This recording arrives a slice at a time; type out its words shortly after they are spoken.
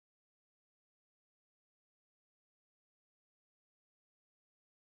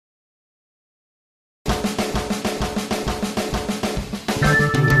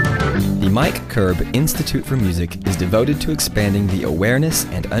Mike Curb Institute for Music is devoted to expanding the awareness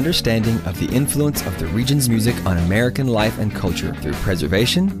and understanding of the influence of the region's music on American life and culture through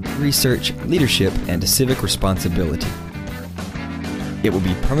preservation, research, leadership, and civic responsibility. It will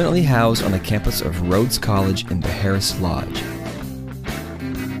be permanently housed on the campus of Rhodes College in the Harris Lodge.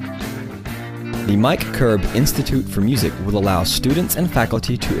 The Mike Curb Institute for Music will allow students and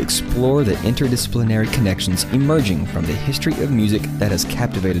faculty to explore the interdisciplinary connections emerging from the history of music that has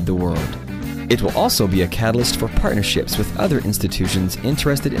captivated the world. It will also be a catalyst for partnerships with other institutions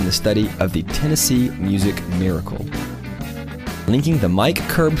interested in the study of the Tennessee music miracle. Linking the Mike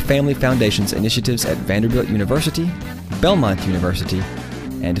Curb Family Foundation's initiatives at Vanderbilt University, Belmont University,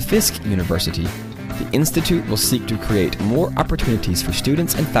 and Fisk University, the Institute will seek to create more opportunities for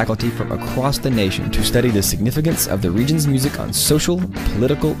students and faculty from across the nation to study the significance of the region's music on social,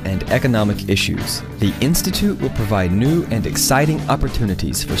 political, and economic issues. The Institute will provide new and exciting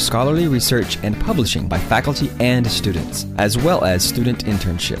opportunities for scholarly research and publishing by faculty and students, as well as student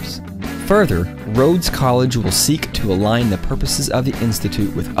internships. Further, Rhodes College will seek to align the purposes of the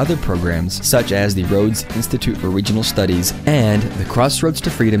Institute with other programs such as the Rhodes Institute for Regional Studies and the Crossroads to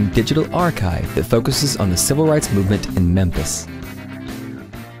Freedom Digital Archive that focuses on the civil rights movement in Memphis.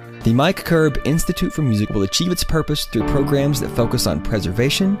 The Mike Curb Institute for Music will achieve its purpose through programs that focus on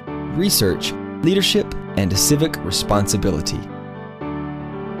preservation, research, leadership, and civic responsibility.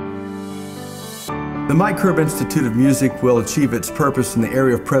 The Mike Curb Institute of Music will achieve its purpose in the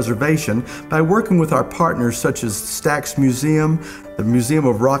area of preservation by working with our partners such as Stax Museum, the Museum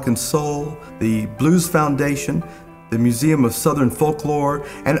of Rock and Soul, the Blues Foundation, the Museum of Southern Folklore,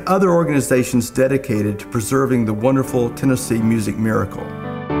 and other organizations dedicated to preserving the wonderful Tennessee music miracle.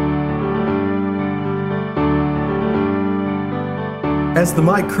 As the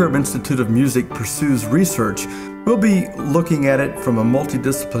Mike Curb Institute of Music pursues research, we'll be looking at it from a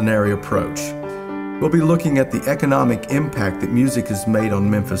multidisciplinary approach. We'll be looking at the economic impact that music has made on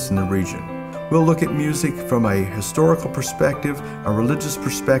Memphis and the region. We'll look at music from a historical perspective, a religious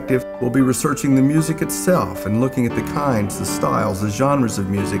perspective. We'll be researching the music itself and looking at the kinds, the styles, the genres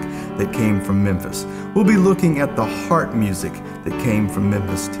of music that came from Memphis. We'll be looking at the heart music that came from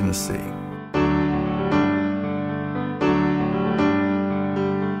Memphis, Tennessee.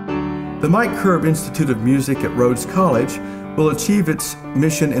 The Mike Curb Institute of Music at Rhodes College will achieve its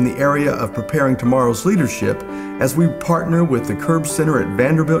mission in the area of preparing tomorrow's leadership as we partner with the Curb Center at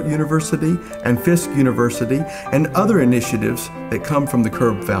Vanderbilt University and Fisk University and other initiatives that come from the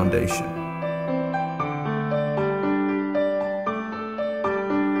Curb Foundation.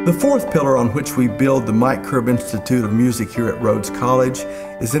 The fourth pillar on which we build the Mike Curb Institute of Music here at Rhodes College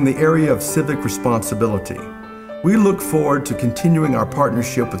is in the area of civic responsibility. We look forward to continuing our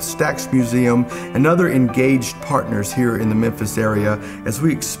partnership with Stax Museum and other engaged partners here in the Memphis area as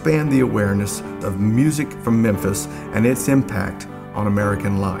we expand the awareness of music from Memphis and its impact on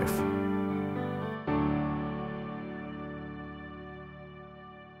American life.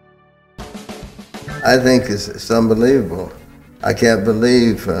 I think it's unbelievable. I can't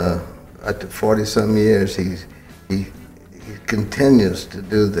believe after 40-some years he continues to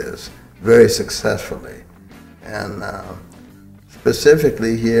do this very successfully. And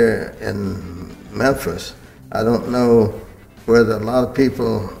specifically here in Memphis, I don't know whether a lot of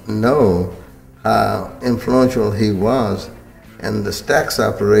people know how influential he was in the Stax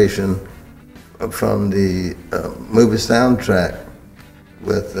operation from the movie soundtrack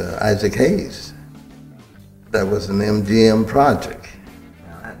with Isaac Hayes. That was an MGM project.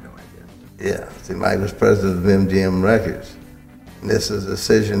 I had no idea. Yeah, see, Mike was president of MGM Records. And this is a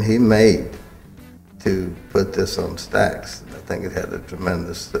decision he made to put this on Stax. I think it had a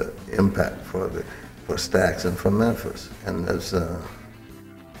tremendous impact for Stax and for Memphis. And there's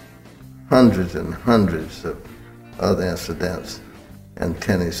hundreds and hundreds of other incidents in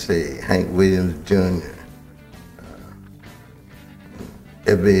Tennessee. Hank Williams Jr.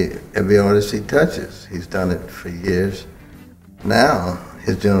 Every artist he touches, he's done it for years. Now,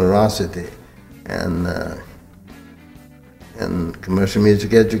 his generosity and commercial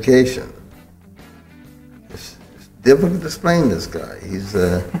music education. It's difficult to explain this guy.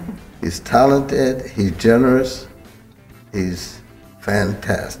 He's talented, he's generous, he's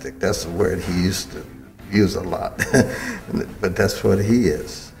fantastic. That's the word he used to use a lot, but that's what he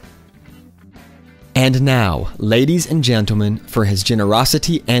is. And now, ladies and gentlemen, for his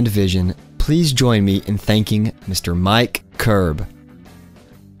generosity and vision, please join me in thanking Mr. Mike Curb.